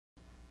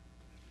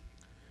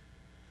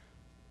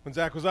When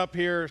Zach was up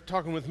here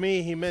talking with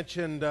me, he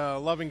mentioned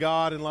loving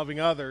God and loving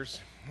others,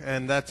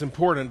 and that's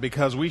important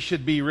because we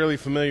should be really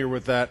familiar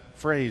with that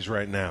phrase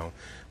right now.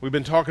 We've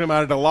been talking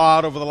about it a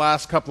lot over the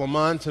last couple of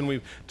months, and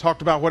we've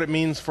talked about what it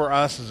means for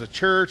us as a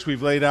church.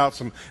 We've laid out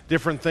some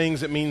different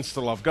things it means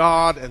to love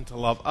God and to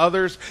love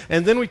others,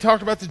 and then we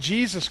talked about the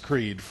Jesus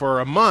Creed for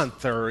a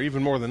month, or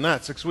even more than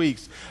that, 6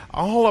 weeks,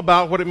 all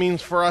about what it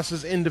means for us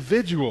as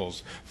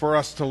individuals, for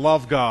us to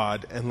love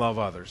God and love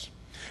others.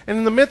 And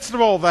in the midst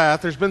of all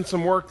that, there's been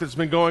some work that's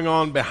been going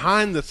on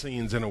behind the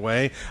scenes in a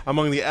way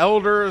among the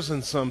elders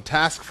and some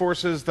task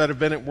forces that have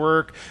been at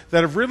work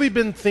that have really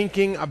been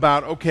thinking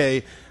about,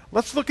 okay,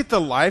 let's look at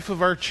the life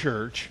of our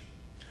church.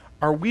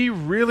 Are we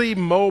really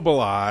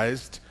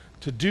mobilized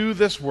to do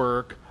this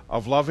work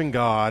of loving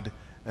God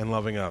and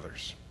loving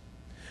others?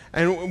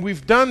 And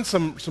we've done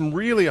some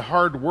really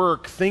hard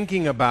work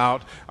thinking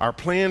about our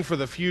plan for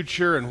the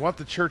future and what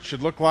the church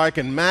should look like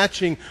and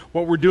matching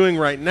what we're doing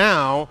right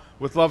now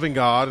with loving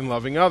God and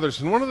loving others.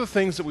 And one of the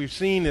things that we've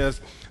seen is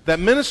that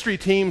ministry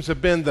teams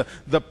have been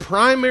the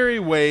primary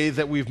way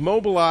that we've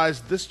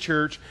mobilized this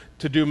church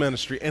to do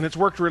ministry, and it's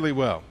worked really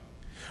well.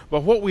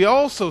 But what we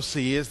also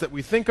see is that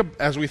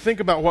as we think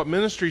about what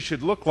ministry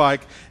should look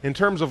like in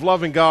terms of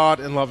loving God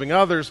and loving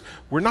others,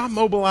 we're not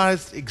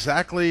mobilized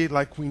exactly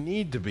like we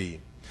need to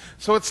be.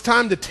 So it's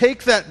time to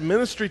take that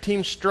ministry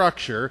team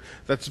structure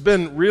that's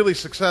been really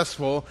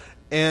successful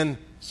and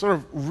sort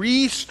of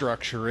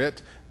restructure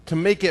it to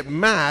make it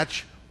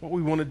match what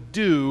we want to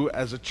do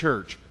as a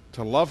church,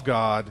 to love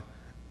God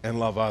and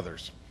love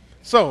others.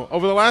 So,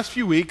 over the last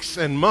few weeks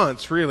and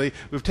months, really,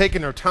 we've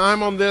taken our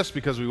time on this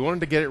because we wanted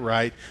to get it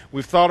right.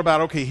 We've thought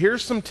about, okay,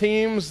 here's some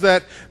teams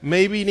that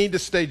maybe need to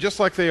stay just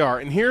like they are,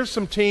 and here's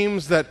some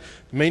teams that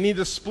may need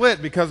to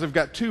split because they've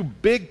got two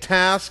big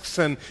tasks,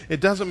 and it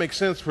doesn't make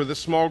sense for this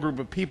small group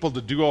of people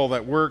to do all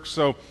that work,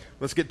 so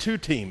let's get two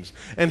teams.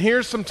 And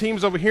here's some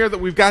teams over here that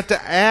we've got to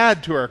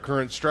add to our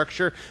current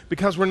structure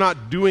because we're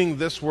not doing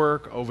this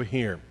work over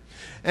here.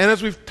 And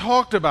as we've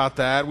talked about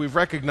that, we've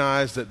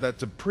recognized that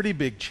that's a pretty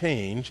big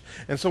change.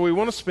 And so we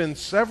want to spend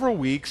several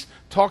weeks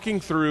talking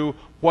through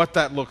what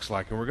that looks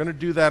like. And we're going to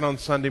do that on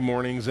Sunday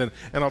mornings. And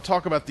I'll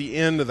talk about the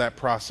end of that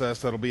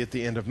process. That'll be at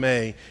the end of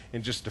May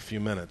in just a few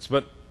minutes.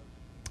 But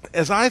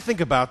as I think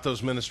about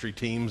those ministry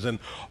teams and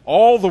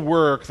all the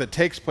work that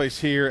takes place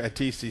here at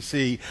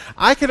TCC,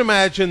 I can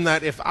imagine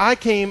that if I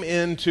came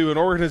into an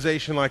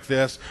organization like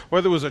this,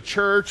 whether it was a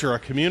church or a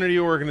community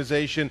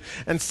organization,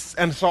 and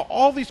saw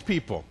all these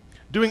people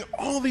doing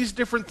all these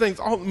different things,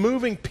 all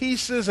moving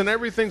pieces and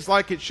everything's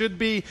like it should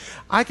be,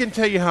 I can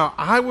tell you how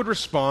I would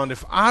respond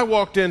if I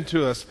walked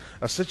into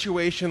a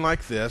situation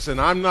like this, and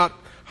I'm not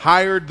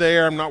hired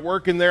there, I'm not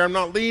working there, I'm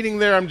not leading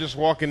there, I'm just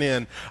walking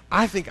in.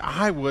 I think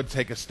I would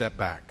take a step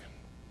back.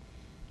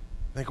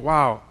 Think,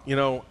 wow,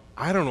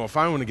 I don't know if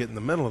I want to get in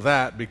the middle of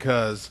that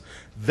because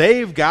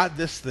they've got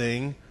this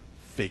thing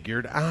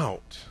figured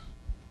out.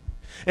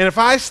 And if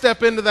I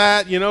step into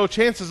that,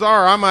 chances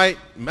are I might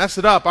mess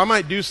it up. I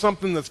might do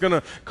something that's going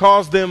to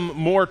cause them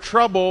more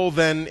trouble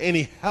than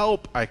any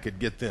help I could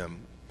get them.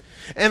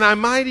 And I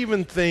might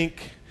even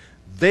think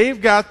they've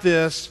got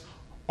this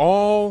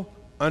all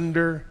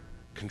under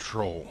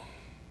control.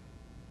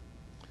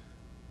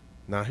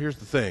 Now, here's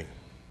the thing.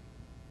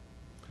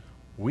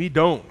 We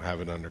don't have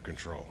it under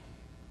control.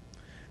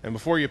 And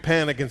before you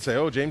panic and say,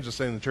 oh, James is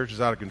saying the church is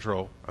out of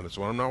control, that's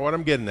not what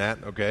I'm getting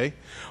at, okay?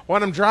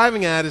 What I'm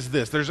driving at is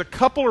this. There's a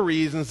couple of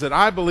reasons that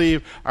I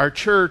believe our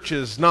church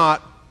is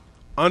not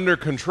under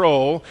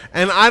control,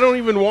 and I don't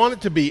even want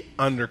it to be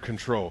under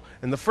control.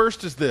 And the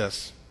first is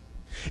this.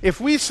 If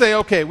we say,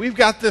 okay, we've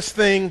got this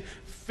thing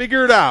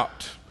figured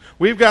out,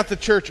 we've got the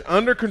church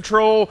under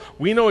control,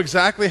 we know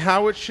exactly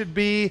how it should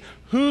be,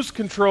 whose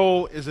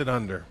control is it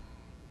under?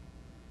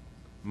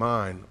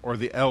 Mine or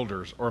the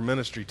elders or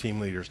ministry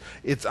team leaders.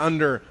 It's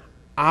under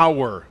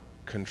our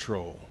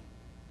control.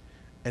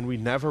 And we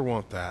never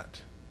want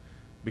that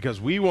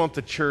because we want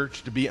the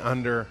church to be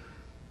under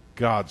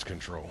God's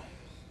control.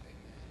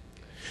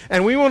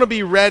 And we want to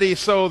be ready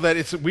so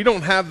that we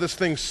don't have this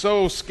thing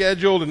so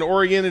scheduled and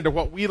oriented to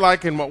what we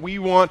like and what we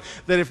want,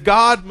 that if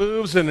God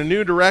moves in a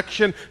new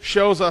direction,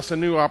 shows us a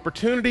new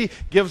opportunity,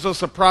 gives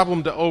us a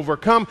problem to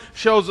overcome,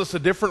 shows us a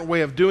different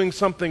way of doing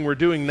something we're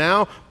doing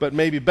now, but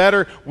maybe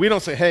better, we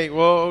don't say, hey,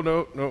 whoa,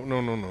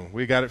 no.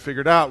 We got it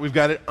figured out. We've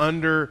got it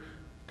under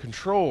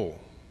control.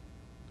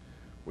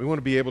 We want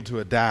to be able to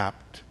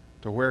adapt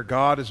to where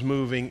God is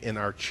moving in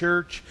our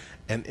church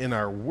and in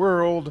our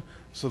world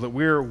so that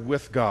we're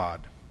with God.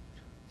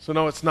 So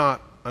no, it's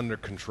not under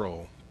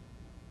control.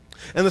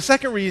 And the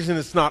second reason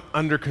it's not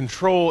under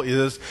control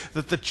is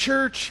that the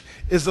church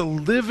is a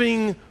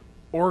living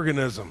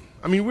organism.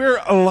 I mean,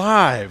 we're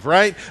alive,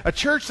 right? A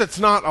church that's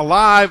not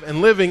alive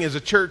and living is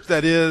a church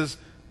that is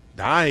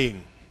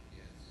dying.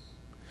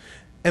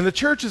 And the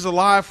church is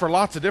alive for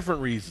lots of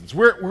different reasons.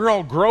 We're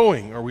all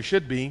growing, or we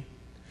should be.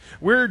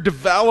 We're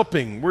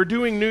developing, we're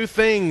doing new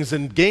things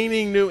and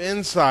gaining new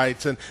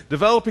insights and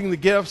developing the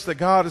gifts that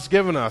God has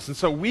given us. And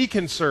so we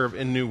can serve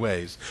in new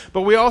ways.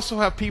 But we also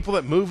have people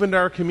that move into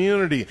our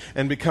community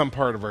and become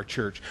part of our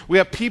church. We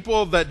have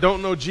people that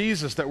don't know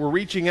Jesus that we're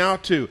reaching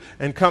out to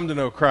and come to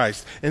know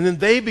Christ. And then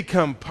they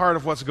become part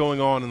of what's going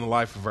on in the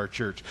life of our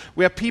church.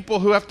 We have people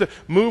who have to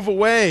move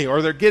away,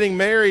 or they're getting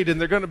married and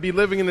they're going to be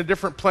living in a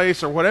different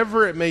place, or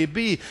whatever it may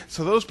be.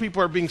 So those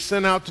people are being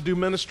sent out to do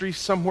ministry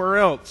somewhere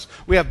else.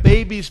 We have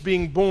babies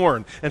being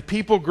born, and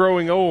people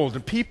growing old,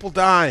 and people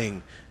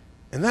dying.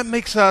 And that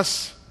makes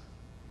us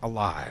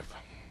alive.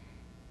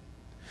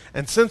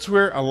 And since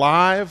we're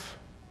alive,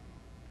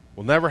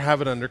 we'll never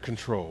have it under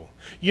control.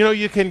 You know,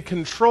 you can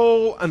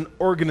control an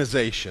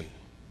organization.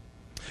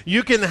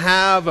 You can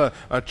have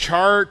a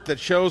chart that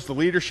shows the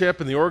leadership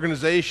and the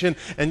organization,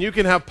 and you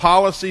can have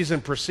policies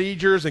and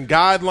procedures and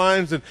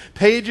guidelines and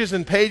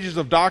pages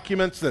of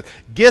documents that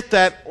get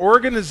that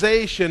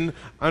organization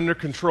under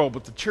control.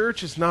 But the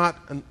church is not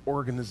an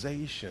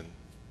organization.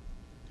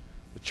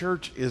 The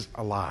church is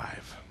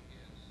alive,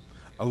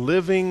 a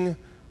living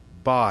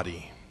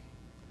body.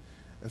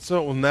 And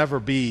so it will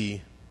never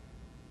be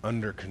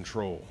under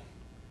control.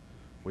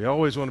 We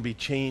always want to be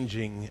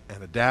changing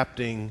and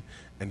adapting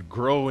and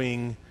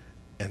growing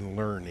and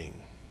learning.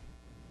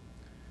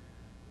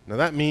 Now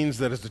that means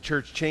that as the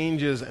church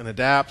changes and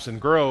adapts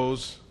and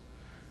grows,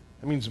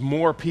 that means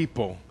more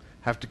people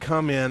have to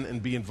come in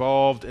and be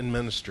involved in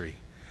ministry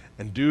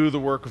and do the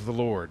work of the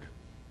Lord,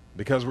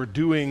 because we're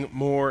doing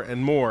more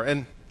and more.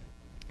 And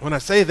when I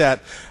say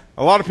that,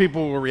 a lot of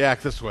people will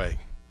react this way.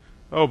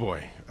 Oh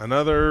boy,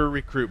 another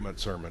recruitment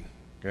sermon,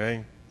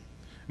 okay?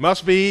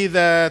 Must be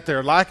that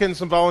they're lacking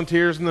some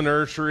volunteers in the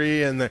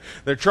nursery, and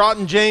they're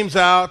trotting James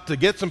out to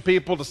get some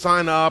people to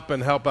sign up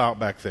and help out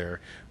back there.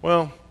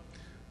 Well,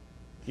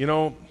 you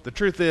know, the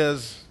truth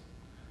is,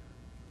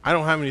 I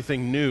don't have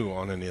anything new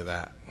on any of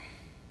that.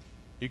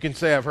 You can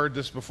say I've heard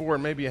this before,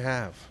 and maybe you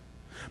have.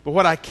 But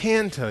what I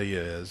can tell you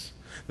is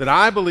that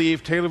I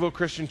believe Taylorville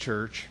Christian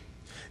Church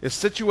is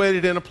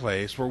situated in a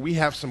place where we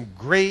have some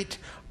great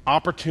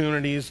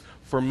opportunities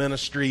for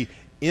ministry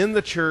in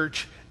the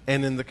church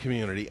and in the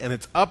community. And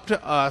it's up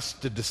to us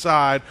to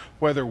decide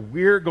whether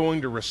we're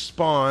going to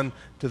respond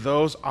to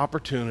those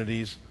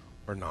opportunities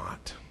or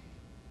not.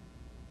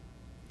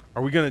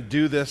 Are we going to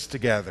do this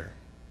together?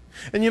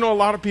 And you know, a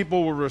lot of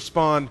people will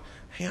respond,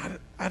 hey,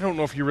 I don't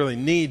know if you really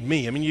need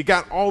me. I mean, you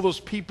got all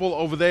those people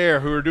over there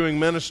who are doing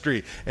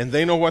ministry, and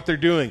they know what they're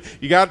doing.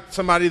 You got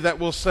somebody that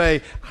will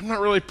say, I'm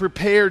not really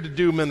prepared to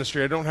do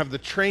ministry. I don't have the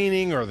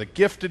training or the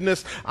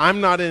giftedness.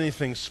 I'm not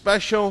anything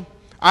special.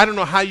 I don't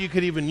know how you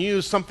could even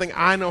use something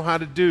I know how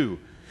to do.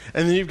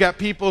 And then you've got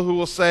people who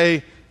will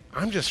say,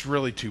 I'm just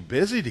really too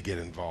busy to get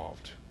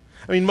involved.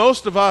 I mean,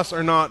 most of us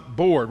are not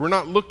bored. We're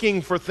not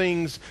looking for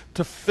things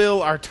to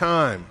fill our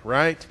time,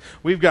 right?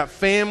 We've got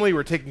family.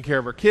 We're taking care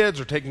of our kids.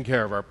 We're taking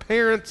care of our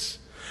parents.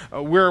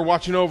 We're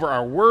watching over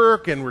our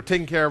work, and we're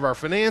taking care of our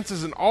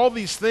finances, and all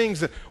these things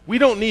that we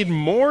don't need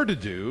more to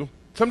do.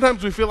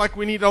 Sometimes we feel like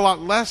we need a lot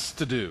less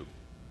to do.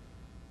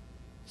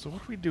 So what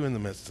do we do in the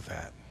midst of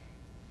that?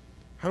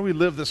 How do we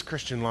live this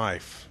Christian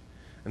life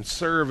and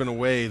serve in a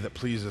way that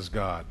pleases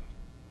God?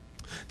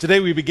 Today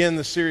we begin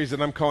the series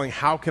that I'm calling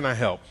How Can I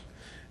Help?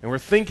 And we're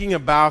thinking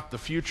about the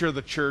future of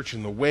the church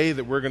and the way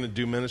that we're going to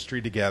do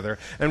ministry together.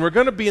 And we're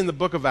going to be in the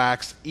book of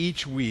Acts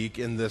each week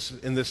in this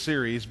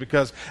series,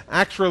 because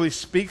Acts really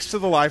speaks to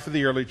the life of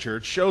the early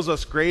church, shows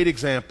us great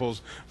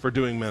examples for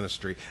doing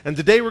ministry. And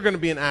today we're going to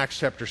be in Acts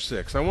chapter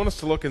 6. I want us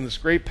to look in this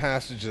great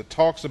passage that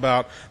talks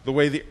about the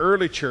way the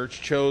early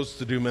church chose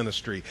to do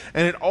ministry.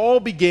 And it all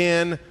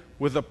began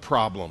with a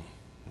problem,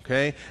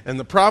 okay? And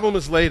the problem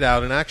is laid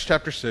out in Acts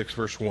chapter 6,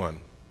 verse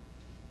 1.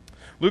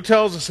 Luke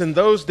tells us in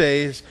those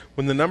days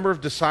when the number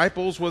of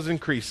disciples was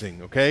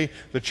increasing, okay,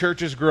 the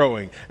church is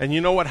growing. And you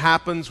know what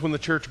happens when the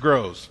church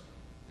grows?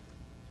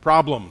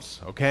 Problems,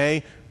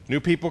 okay?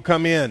 New people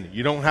come in.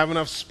 You don't have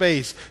enough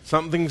space.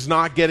 Something's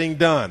not getting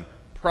done.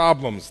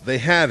 Problems. They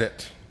had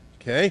it,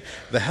 okay?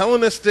 The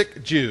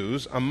Hellenistic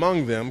Jews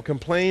among them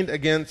complained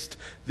against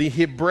the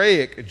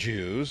Hebraic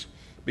Jews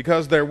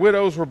because their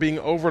widows were being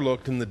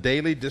overlooked in the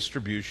daily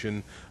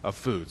distribution of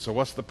food. So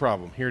what's the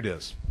problem? Here it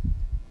is.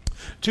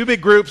 Two big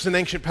groups in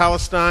ancient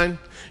Palestine.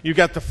 You've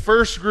got the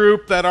first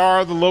group that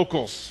are the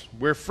locals.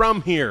 We're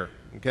from here,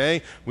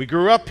 okay? We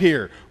grew up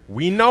here.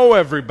 We know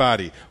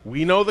everybody.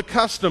 We know the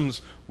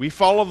customs. We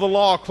follow the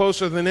law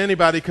closer than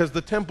anybody because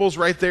the temple's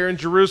right there in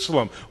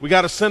Jerusalem. We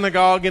got a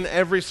synagogue in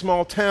every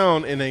small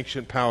town in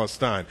ancient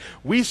Palestine.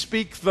 We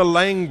speak the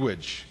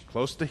language,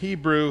 close to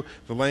Hebrew,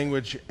 the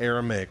language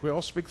Aramaic. We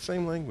all speak the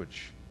same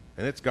language,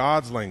 and it's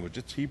God's language.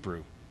 It's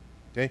Hebrew,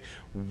 okay?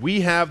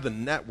 We have the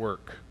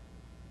network.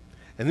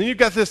 And then you've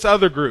got this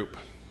other group.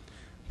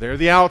 They're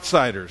the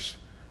outsiders.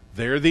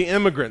 They're the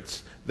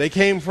immigrants. They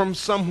came from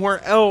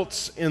somewhere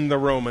else in the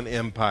Roman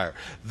Empire.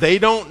 They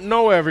don't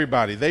know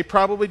everybody. They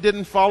probably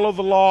didn't follow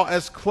the law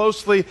as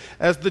closely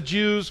as the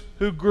Jews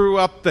who grew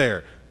up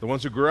there. The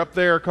ones who grew up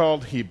there are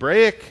called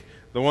Hebraic.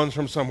 The ones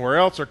from somewhere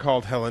else are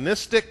called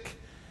Hellenistic.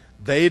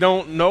 They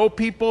don't know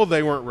people,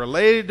 they weren't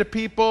related to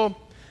people,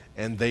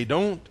 and they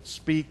don't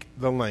speak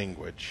the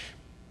language.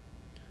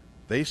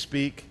 They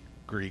speak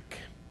Greek.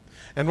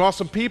 And while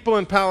some people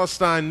in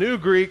Palestine knew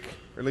Greek,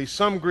 or at least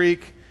some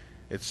Greek,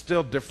 it's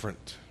still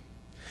different.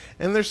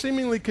 And there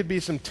seemingly could be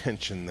some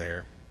tension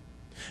there.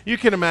 You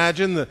can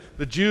imagine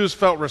the Jews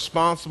felt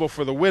responsible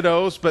for the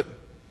widows, but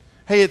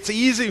hey, it's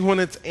easy when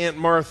it's Aunt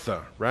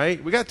Martha,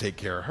 right? We got to take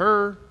care of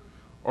her.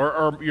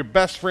 Or your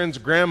best friend's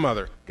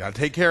grandmother. Got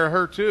to take care of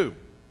her too.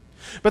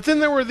 But then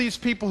there were these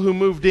people who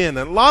moved in,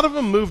 and a lot of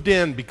them moved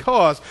in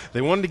because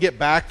they wanted to get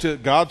back to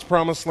God's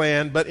promised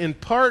land, but in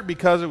part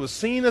because it was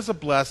seen as a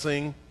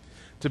blessing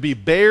to be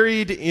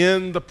buried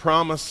in the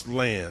promised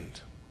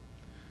land.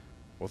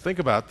 Well, think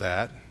about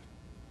that.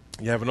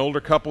 You have an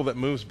older couple that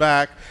moves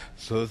back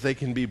so that they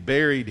can be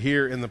buried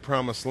here in the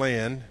promised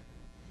land.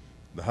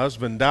 The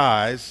husband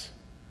dies,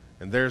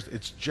 and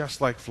it's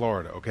just like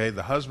Florida, okay?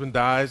 The husband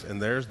dies,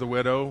 and there's the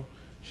widow.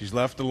 She's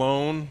left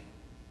alone.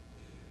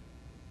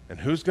 And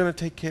who's going to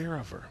take care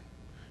of her?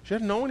 She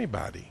doesn't know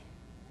anybody.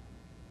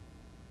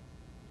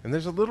 And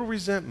there's a little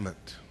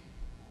resentment.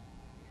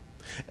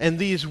 And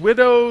these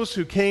widows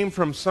who came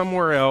from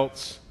somewhere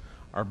else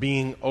are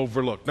being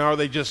overlooked. Now, are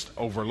they just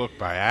overlooked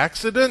by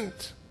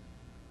accident?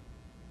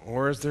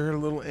 Or is there a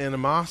little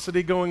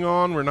animosity going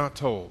on? We're not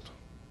told.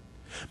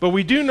 But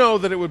we do know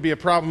that it would be a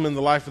problem in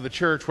the life of the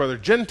church whether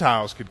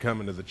Gentiles could come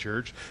into the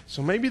church.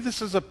 So maybe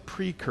this is a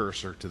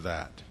precursor to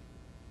that.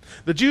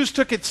 The Jews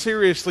took it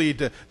seriously,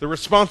 the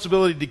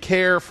responsibility to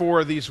care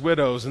for these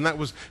widows, and that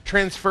was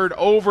transferred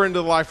over into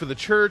the life of the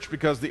church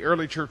because the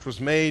early church was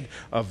made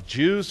of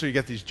Jews, so you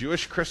get these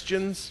Jewish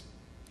Christians.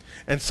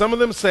 And some of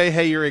them say,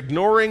 hey, you're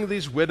ignoring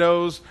these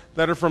widows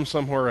that are from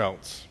somewhere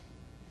else.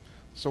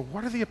 So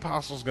what are the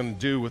apostles going to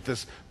do with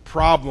this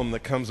problem that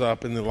comes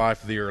up in the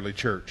life of the early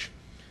church?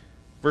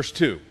 Verse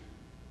 2.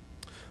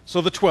 So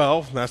the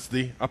 12, that's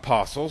the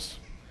apostles,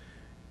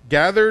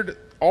 gathered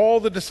all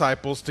the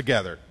disciples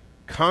together.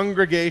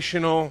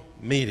 Congregational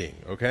meeting,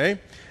 okay?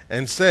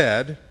 And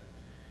said,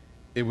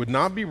 it would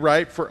not be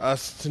right for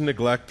us to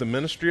neglect the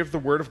ministry of the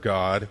Word of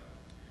God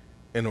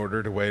in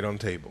order to wait on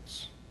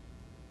tables.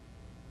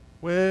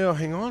 Well,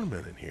 hang on a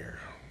minute here.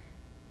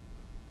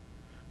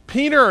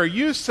 Peter, are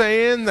you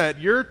saying that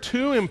you're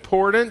too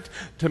important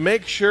to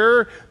make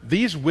sure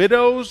these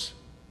widows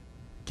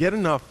get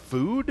enough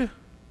food?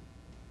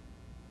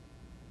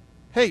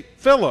 Hey,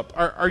 Philip,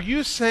 are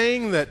you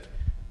saying that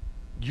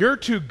you're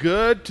too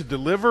good to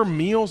deliver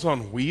meals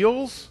on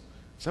wheels?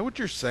 Is that what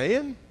you're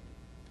saying?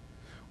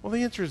 Well,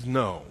 the answer is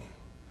no.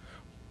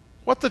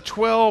 What the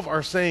 12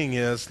 are saying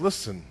is,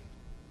 listen,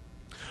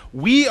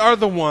 we are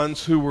the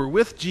ones who were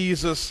with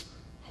Jesus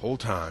the whole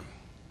time.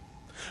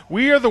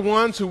 We are the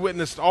ones who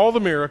witnessed all the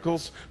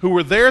miracles, who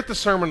were there at the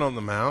Sermon on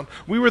the Mount.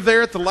 We were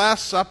there at the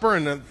Last Supper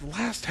and the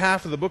last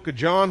half of the book of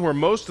John, where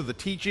most of the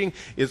teaching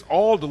is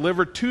all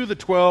delivered to the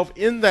 12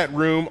 in that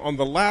room on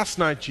the last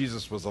night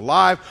Jesus was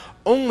alive.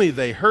 Only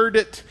they heard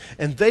it,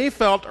 and they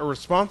felt a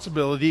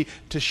responsibility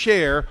to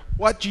share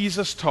what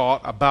Jesus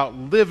taught about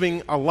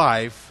living a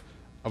life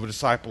of a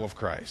disciple of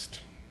Christ.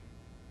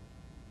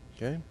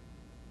 Okay?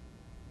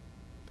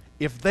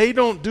 If they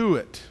don't do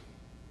it,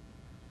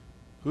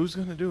 who's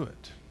going to do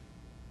it?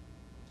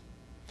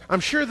 I'm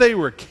sure they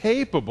were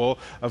capable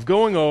of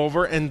going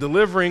over and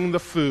delivering the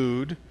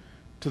food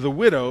to the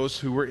widows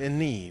who were in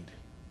need.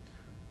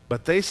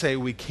 But they say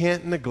we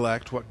can't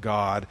neglect what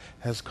God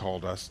has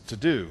called us to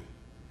do.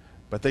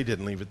 But they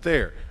didn't leave it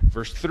there.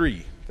 Verse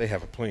 3, they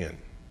have a plan.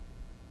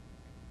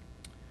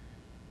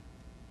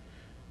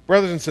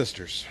 Brothers and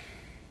sisters,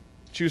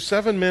 choose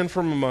 7 men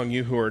from among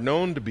you who are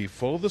known to be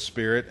full of the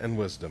Spirit and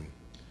wisdom.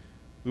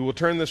 We will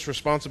turn this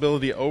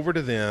responsibility over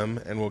to them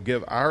and will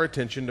give our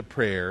attention to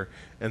prayer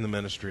and the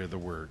ministry of the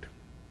Word.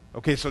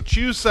 Okay, so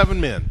choose 7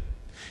 men.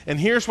 And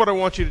here's what I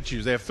want you to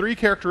choose. They have 3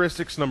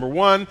 characteristics. Number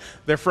 1,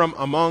 they're from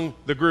among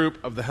the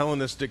group of the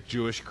Hellenistic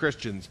Jewish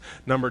Christians.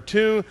 Number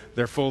 2,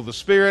 they're full of the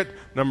Spirit.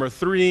 Number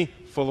 3,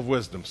 full of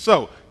wisdom.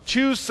 So,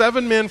 choose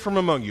 7 men from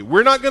among you.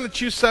 We're not going to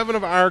choose 7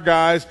 of our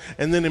guys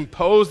and then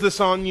impose this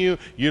on you.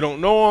 You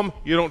don't know them.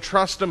 You don't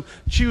trust them.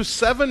 Choose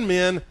 7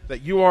 men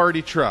that you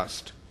already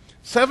trust.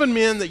 7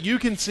 men that you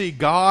can see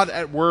God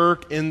at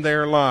work in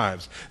their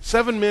lives.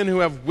 7 men who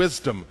have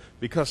wisdom,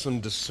 because some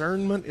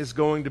discernment is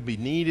going to be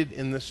needed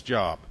in this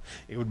job.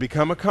 It would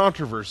become a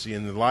controversy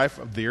in the life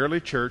of the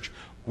early church.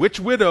 Which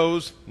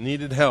widows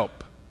needed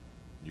help?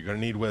 You're going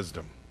to need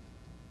wisdom.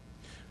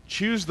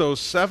 Choose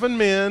those 7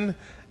 men,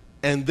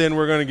 and then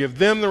we're going to give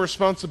them the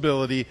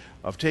responsibility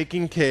of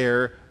taking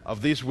care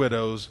of these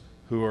widows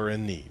who are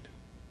in need.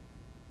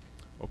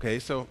 Okay,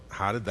 so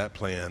how did that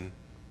plan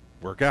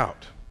work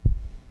out?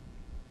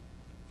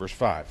 Verse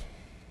 5.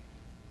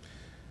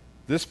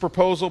 This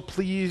proposal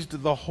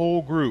pleased the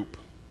whole group.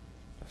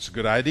 That's a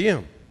good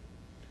idea.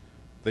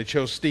 They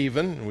chose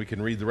Stephen, and we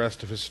can read the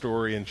rest of his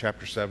story in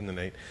chapter 7 and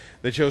 8.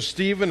 They chose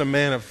Stephen, a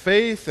man of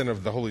faith and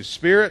of the Holy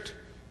Spirit.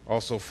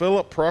 Also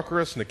Philip,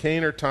 Prochorus,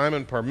 Nicanor,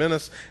 Timon,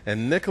 Parmenas,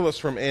 and Nicholas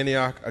from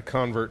Antioch, a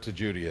convert to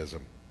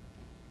Judaism.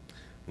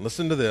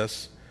 Listen to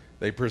this.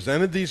 They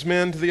presented these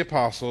men to the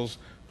apostles,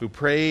 who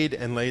prayed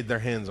and laid their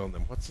hands on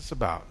them. What's this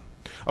about?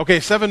 Okay,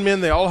 7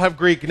 men, they all have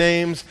Greek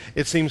names.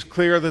 It seems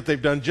clear that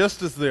they've done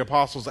just as the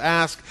apostles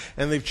asked,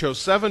 and they've chose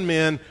 7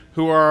 men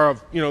who are,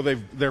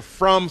 they're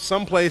from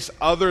someplace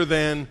other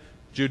than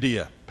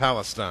Judea,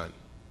 Palestine.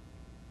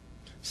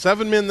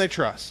 7 men they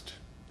trust.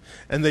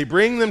 And they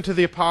bring them to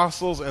the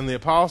apostles, and the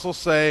apostles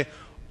say,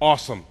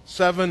 awesome,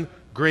 7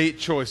 great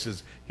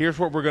choices. Here's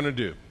what we're going to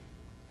do.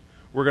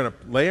 We're going to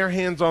lay our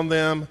hands on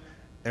them,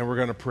 and we're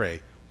going to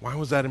pray. Why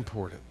was that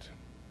important?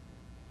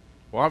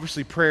 Well,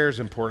 obviously prayer is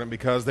important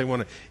because they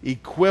want to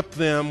equip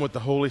them with the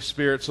Holy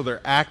Spirit so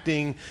they're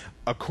acting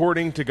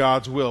according to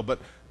God's will. But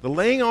the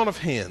laying on of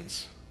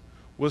hands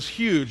was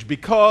huge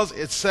because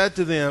it said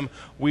to them,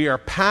 we are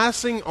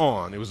passing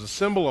on. It was a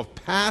symbol of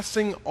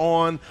passing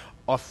on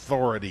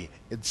authority.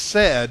 It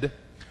said,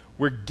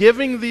 we're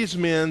giving these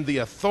men the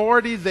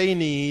authority they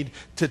need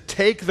to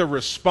take the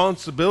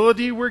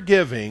responsibility we're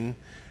giving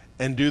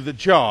and do the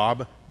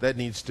job that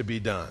needs to be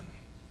done.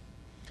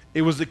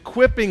 It was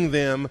equipping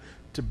them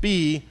to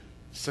be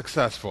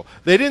successful.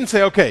 They didn't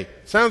say, okay,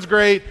 sounds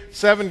great,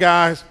 7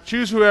 guys,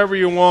 choose whoever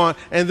you want,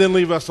 and then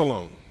leave us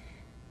alone.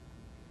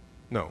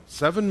 No,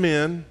 7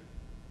 men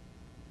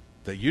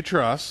that you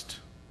trust,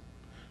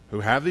 who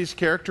have these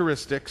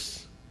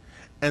characteristics,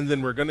 and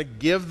then we're going to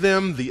give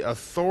them the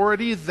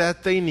authority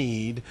that they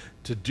need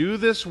to do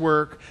this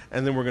work,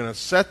 and then we're going to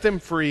set them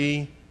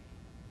free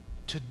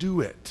to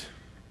do it.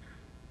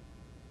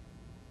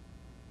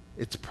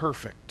 It's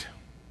perfect.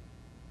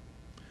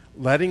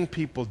 Letting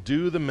people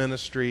do the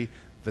ministry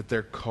that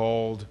they're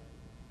called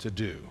to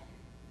do.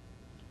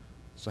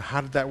 So how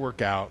did that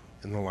work out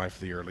in the life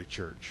of the early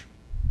church?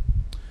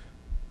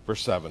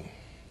 Verse 7.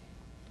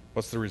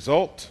 What's the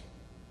result?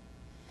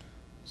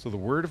 So the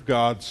word of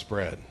God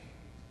spread.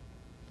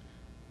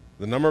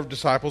 The number of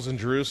disciples in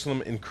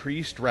Jerusalem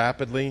increased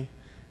rapidly,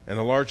 and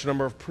a large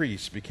number of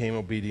priests became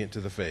obedient to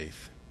the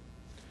faith.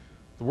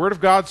 The word of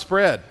God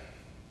spread.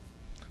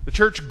 The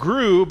church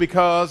grew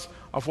because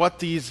of what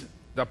the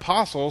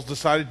apostles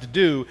decided to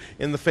do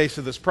in the face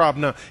of this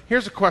problem. Now,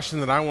 here's a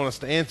question that I want us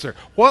to answer.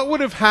 What would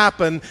have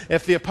happened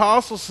if the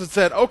apostles had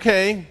said,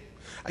 okay,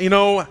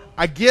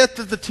 I get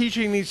that the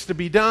teaching needs to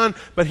be done,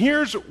 but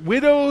here's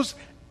widows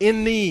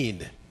in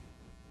need.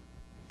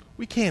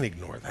 We can't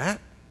ignore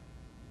that.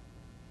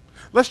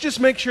 Let's just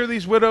make sure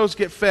these widows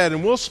get fed,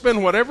 and we'll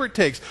spend whatever it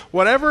takes,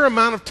 whatever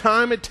amount of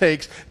time it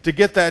takes to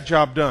get that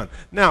job done.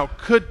 Now,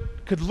 could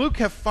Luke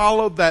have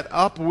followed that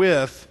up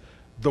with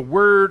the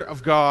word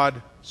of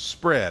God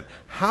spread?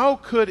 How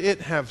could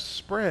it have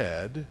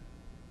spread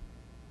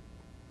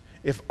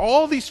if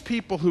all these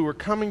people who were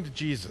coming to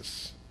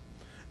Jesus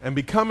and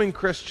becoming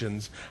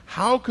Christians,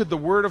 how could the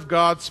word of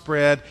God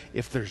spread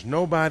if there's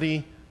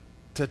nobody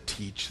to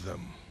teach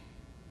them?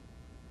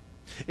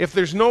 If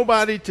there's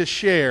nobody to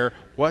share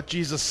what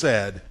Jesus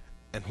said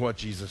and what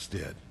Jesus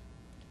did?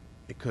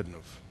 It couldn't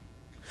have.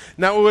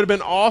 Now, it would have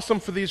been awesome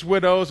for these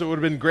widows. It would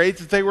have been great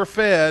that they were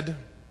fed.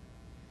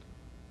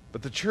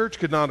 But the church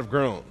could not have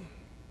grown.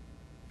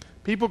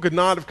 People could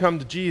not have come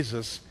to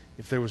Jesus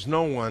if there was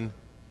no one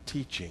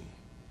teaching.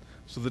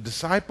 So the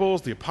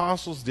disciples, the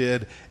apostles,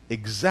 did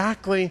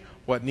exactly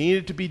what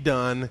needed to be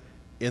done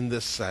in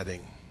this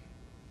setting.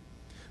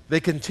 They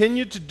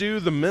continued to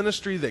do the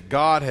ministry that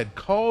God had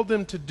called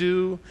them to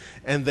do,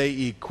 and they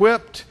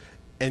equipped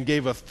and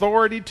gave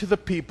authority to the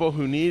people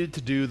who needed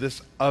to do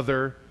this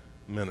other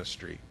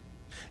ministry.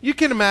 You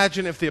can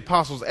imagine if the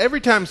apostles, every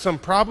time some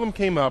problem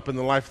came up in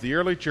the life of the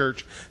early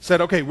church,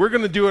 said, okay, we're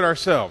going to do it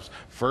ourselves.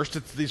 First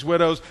it's these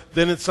widows,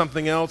 then it's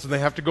something else, and they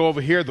have to go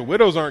over here. The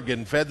widows aren't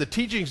getting fed, the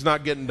teaching's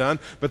not getting done,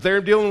 but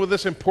they're dealing with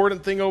this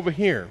important thing over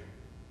here.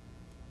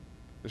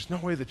 There's no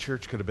way the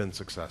church could have been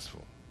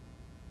successful.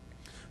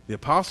 The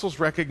apostles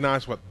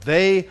recognized what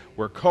they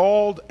were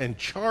called and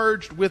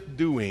charged with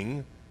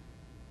doing,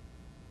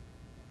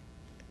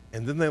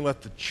 and then they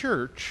let the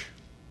church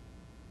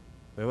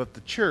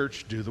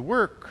do the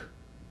work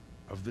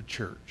of the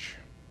church.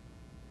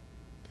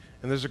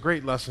 And there's a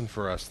great lesson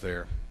for us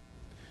there,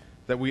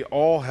 that we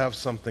all have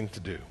something to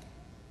do.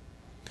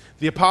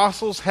 The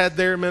apostles had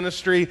their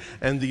ministry,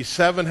 and these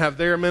 7 have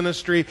their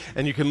ministry,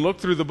 and you can look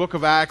through the book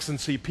of Acts and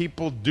see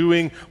people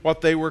doing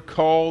what they were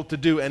called to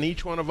do, and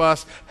each one of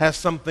us has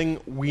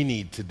something we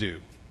need to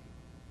do.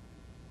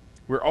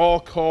 We're all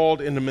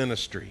called into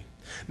ministry.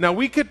 Now,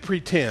 we could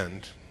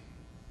pretend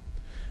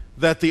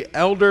that the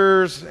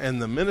elders and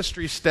the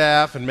ministry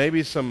staff and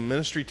maybe some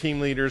ministry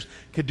team leaders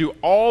could do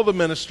all the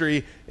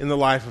ministry in the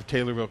life of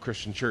Taylorville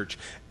Christian Church.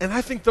 And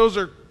I think those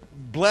are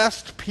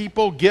blessed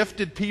people,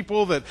 gifted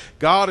people that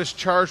God is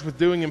charged with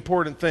doing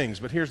important things.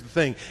 But here's the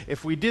thing.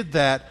 If we did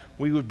that,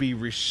 we would be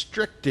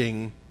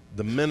restricting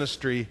the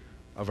ministry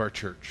of our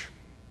church.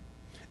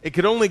 It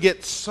could only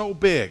get so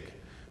big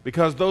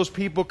because those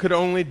people could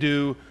only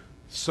do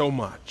so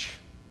much.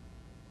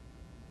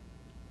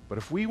 But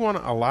if we want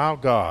to allow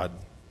God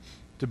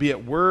to be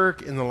at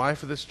work in the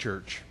life of this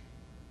church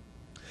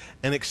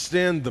and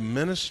extend the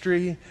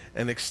ministry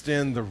and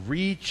extend the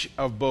reach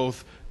of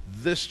both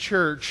this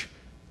church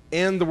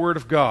and the Word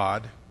of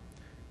God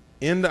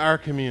into our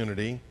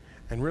community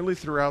and really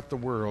throughout the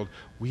world,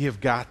 we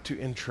have got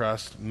to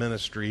entrust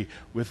ministry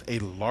with a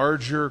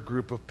larger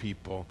group of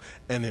people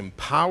and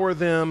empower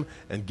them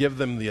and give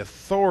them the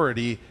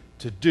authority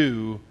to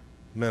do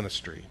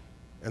ministry.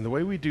 And the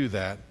way we do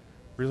that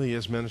really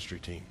is ministry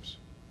teams.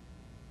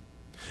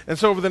 And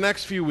so over the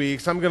next few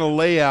weeks, I'm going to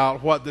lay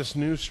out what this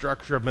new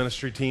structure of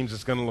ministry teams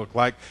is going to look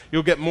like.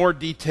 You'll get more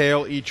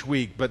detail each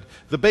week, but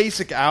the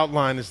basic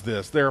outline is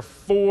this. There are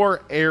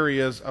 4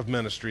 areas of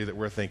ministry that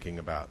we're thinking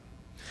about.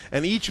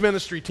 And each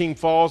ministry team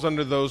falls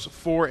under those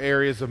 4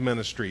 areas of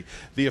ministry.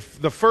 The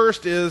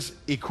first is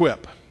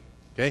equip.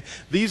 Okay?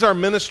 These are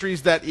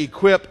ministries that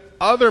equip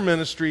other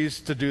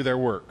ministries to do their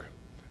work.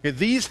 Okay?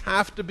 These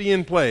have to be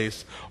in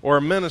place or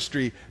a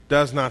ministry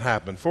does not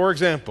happen. For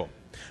example,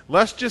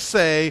 let's just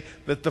say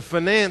that the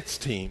finance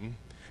team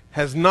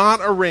has not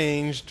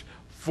arranged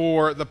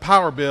for the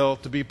power bill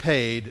to be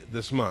paid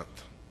this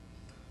month.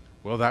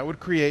 Well, that would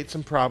create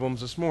some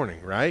problems this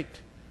morning, right?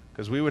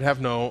 Because we would have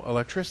no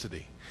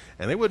electricity.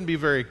 And it wouldn't be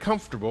very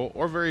comfortable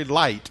or very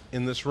light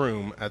in this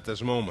room at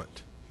this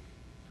moment.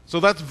 So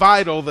that's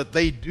vital that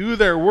they do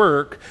their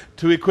work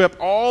to equip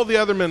all the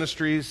other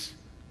ministries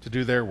to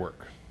do their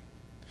work.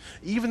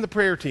 Even the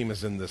prayer team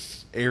is in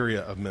this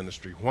area of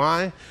ministry.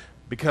 Why?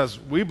 Because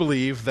we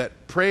believe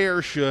that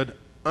prayer should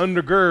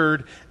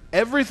undergird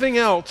everything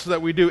else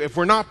that we do. If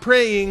we're not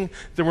praying,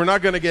 then we're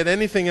not going to get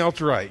anything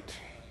else right.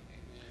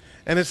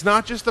 And it's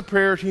not just the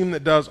prayer team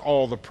that does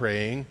all the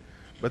praying,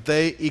 but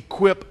they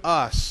equip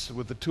us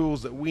with the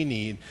tools that we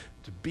need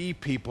to be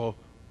people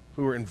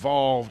who are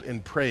involved in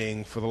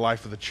praying for the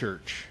life of the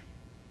church.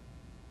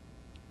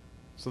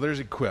 So there's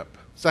equip.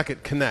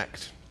 Second,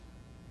 connect.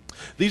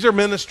 These are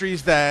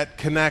ministries that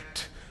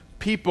connect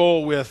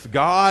people with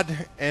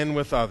God and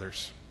with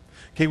others.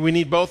 Okay, we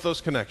need both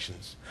those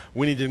connections.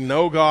 We need to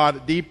know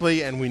God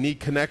deeply, and we need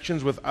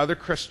connections with other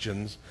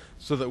Christians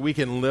so that we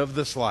can live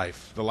this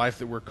life, the life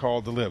that we're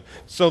called to live.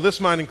 So this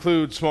might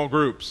include small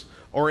groups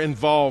or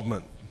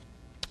involvement,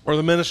 or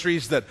the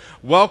ministries that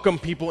welcome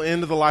people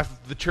into the life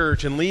of the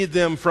church and lead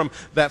them from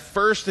that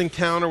first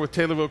encounter with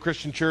Taylorville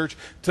Christian Church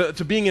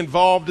to being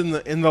involved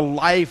in the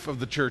life of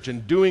the church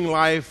and doing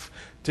life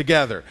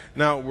together.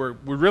 Now,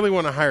 we really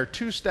want to hire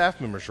 2 staff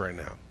members right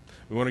now.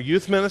 We want a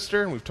youth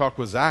minister, and we've talked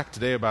with Zach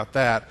today about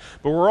that,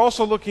 but we're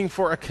also looking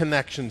for a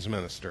connections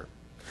minister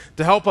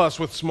to help us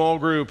with small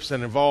groups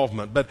and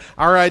involvement. But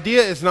our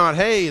idea is not,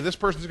 hey, this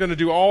person's going to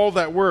do all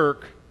that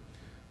work,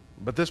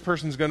 but this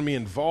person's going to be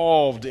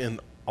involved in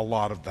a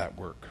lot of that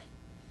work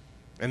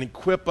and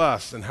equip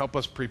us and help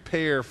us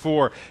prepare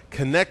for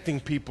connecting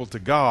people to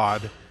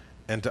God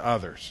and to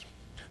others.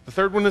 The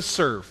third one is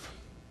serve.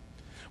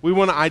 We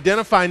want to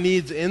identify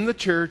needs in the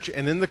church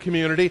and in the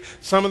community.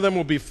 Some of them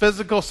will be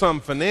physical,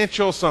 some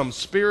financial, some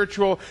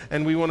spiritual,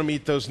 and we want to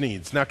meet those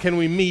needs. Now, can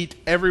we meet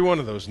every one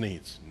of those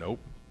needs? Nope.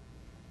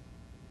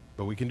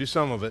 But we can do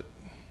some of it.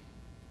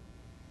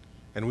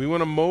 And we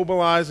want to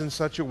mobilize in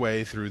such a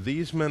way through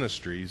these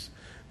ministries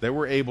that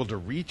we're able to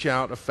reach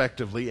out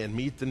effectively and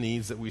meet the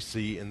needs that we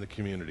see in the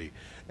community.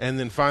 And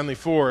then finally,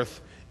 fourth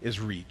is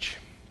reach.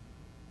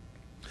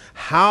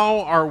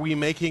 How are we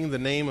making the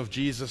name of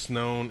Jesus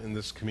known in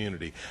this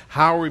community?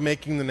 How are we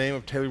making the name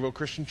of Taylorville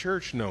Christian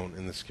Church known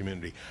in this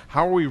community?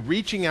 How are we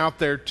reaching out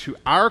there to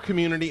our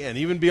community and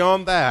even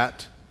beyond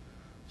that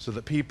so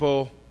that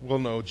people will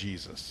know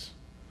Jesus?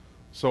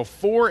 So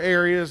 4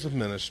 areas of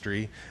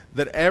ministry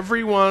that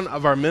every one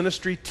of our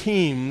ministry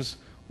teams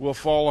will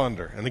fall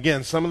under. And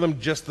again, some of them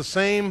just the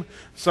same,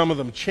 some of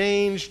them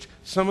changed,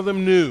 some of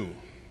them new.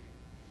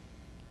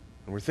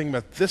 And we're thinking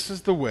about this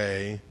is the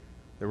way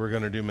that we're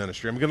going to do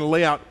ministry. I'm going to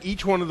lay out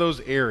each one of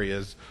those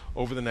areas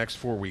over the next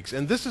 4 weeks.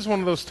 And this is one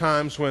of those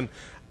times when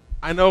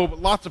I know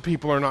lots of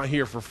people are not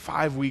here for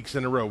 5 weeks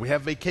in a row. We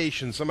have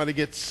vacation, somebody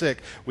gets sick,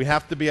 we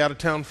have to be out of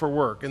town for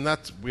work, and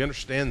we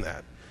understand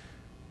that.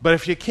 But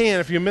if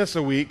you miss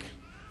a week,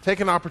 take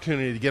an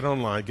opportunity to get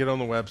online, get on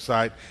the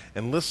website,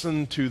 and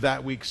listen to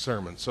that week's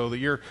sermon so that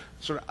you're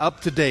sort of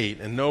up to date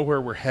and know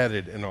where we're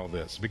headed in all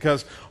this.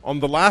 Because on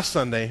the last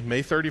Sunday,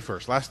 May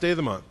 31st, last day of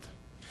the month,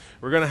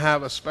 we're going to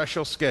have a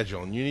special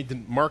schedule, and you need to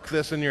mark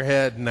this in your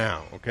head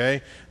now,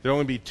 okay? There'll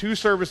only be 2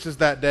 services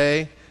that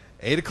day,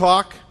 8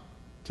 o'clock,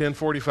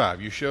 10:45.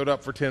 You showed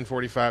up for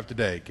 10:45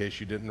 today, in case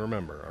you didn't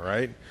remember, all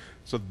right?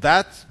 So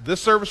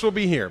this service will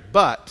be here,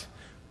 but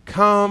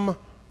come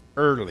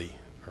early.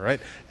 All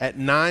right, at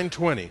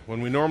 9:20, when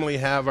we normally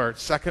have our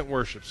second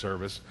worship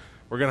service,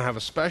 we're going to have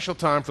a special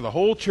time for the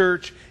whole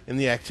church in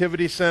the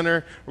activity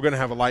center. We're going to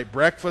have a light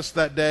breakfast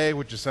that day,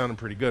 which is sounding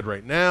pretty good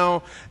right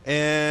now,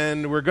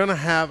 and we're going to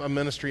have a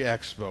ministry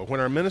expo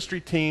when our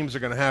ministry teams are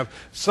going to have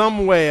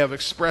some way of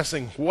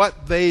expressing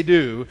what they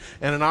do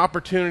and an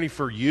opportunity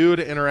for you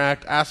to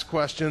interact, ask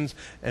questions,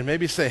 and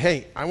maybe say,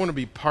 hey, I want to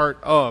be part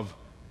of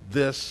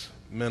this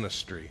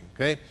ministry.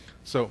 Okay,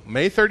 so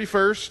May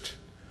 31st,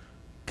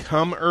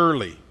 come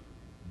early,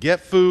 get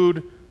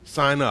food,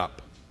 sign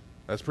up.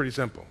 That's pretty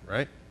simple,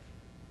 right?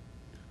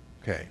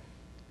 Okay.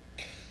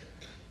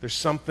 There's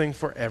something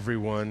for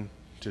everyone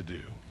to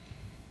do.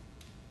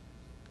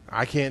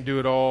 I can't do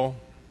it all.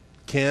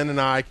 Ken and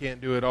I can't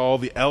do it all.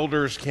 The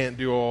elders can't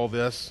do all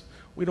this.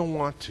 We don't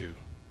want to.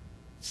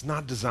 It's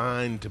not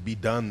designed to be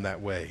done that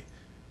way.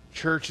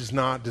 Church is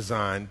not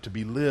designed to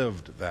be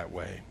lived that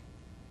way.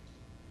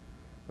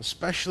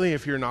 Especially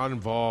if you're not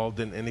involved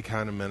in any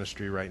kind of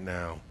ministry right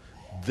now.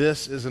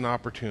 This is an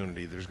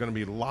opportunity. There's going to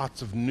be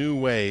lots of new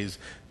ways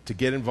to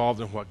get involved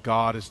in what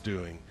God is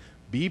doing.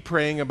 Be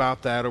praying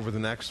about that over the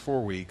next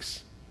 4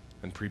 weeks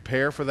and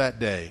prepare for that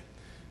day.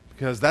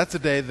 Because that's a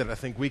day that I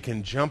think we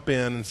can jump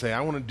in and say, I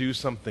want to do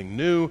something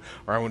new,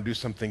 or I want to do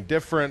something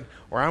different,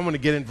 or I want to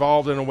get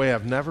involved in a way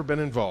I've never been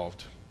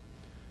involved.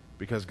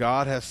 Because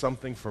God has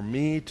something for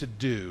me to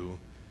do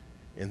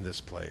in this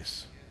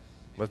place.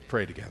 Let's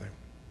pray together.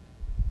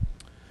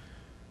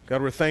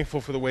 God, we're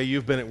thankful for the way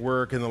you've been at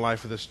work in the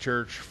life of this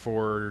church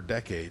for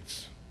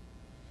decades.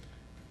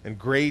 And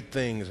great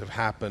things have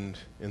happened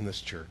in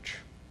this church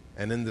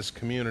and in this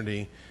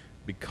community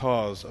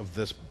because of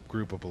this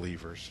group of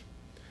believers.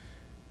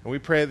 And we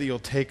pray that you'll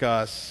take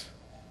us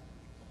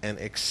and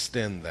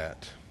extend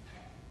that.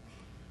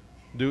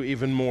 Do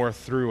even more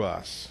through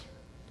us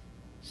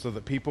so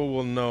that people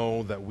will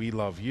know that we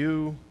love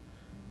you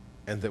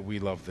and that we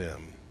love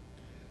them.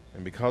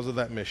 And because of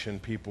that mission,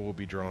 people will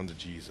be drawn to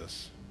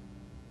Jesus.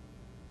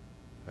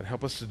 And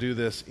help us to do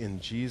this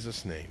in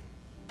Jesus' name.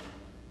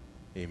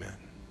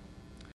 Amen.